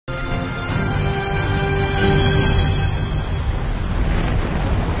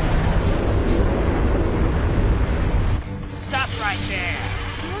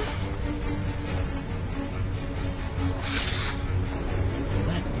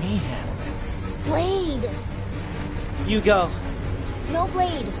Blade! You go. No,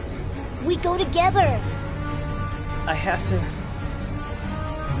 Blade. We go together. I have to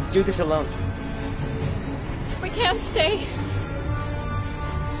do this alone. We can't stay.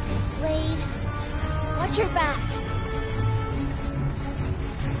 Blade, watch your back.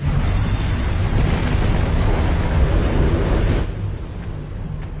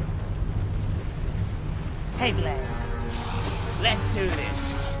 Hey, Blade. Let's do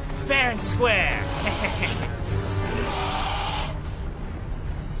this. Fair and square.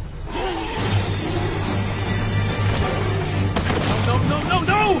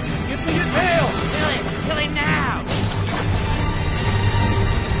 No! Give me your tail! Kill him now!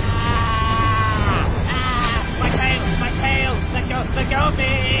 My tail! Let go of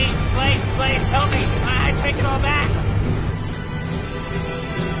me! Blade, help me! I take it all back!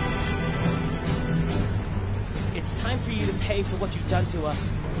 It's time for you to pay for what you've done to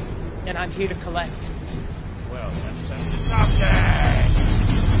us. And I'm here to collect. Well, let's settle this up then!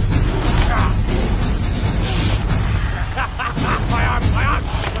 My arm!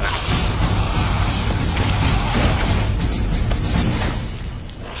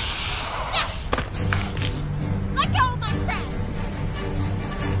 Let go of my friends!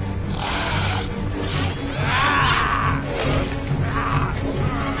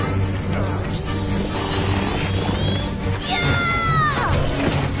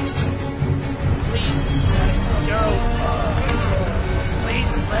 Please, let go!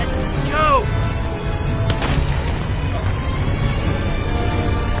 Please, let go!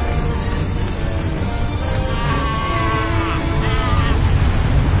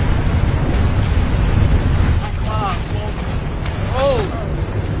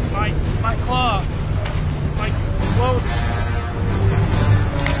 My claw! Whoa!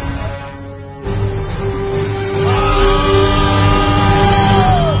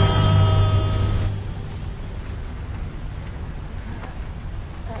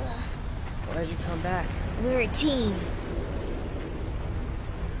 Why'd you come back? We're a team.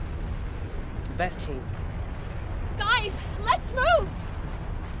 The best team. Guys, let's move!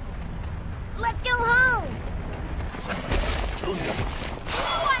 Let's go home! Junior!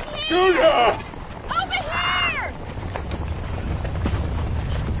 Oh, I'm here! Junior! Over here!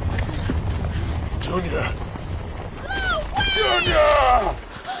 Junior! No, wait! Junior!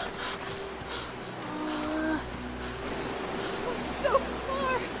 It's so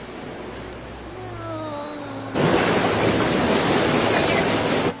far. Junior,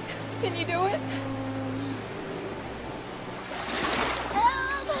 can you do it?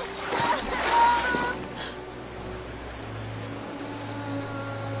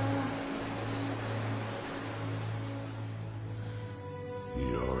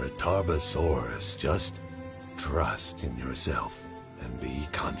 You're a Tarbosaurus. Just trust in yourself and be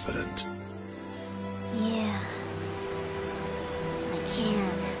confident. Yeah. I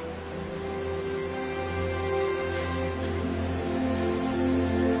can.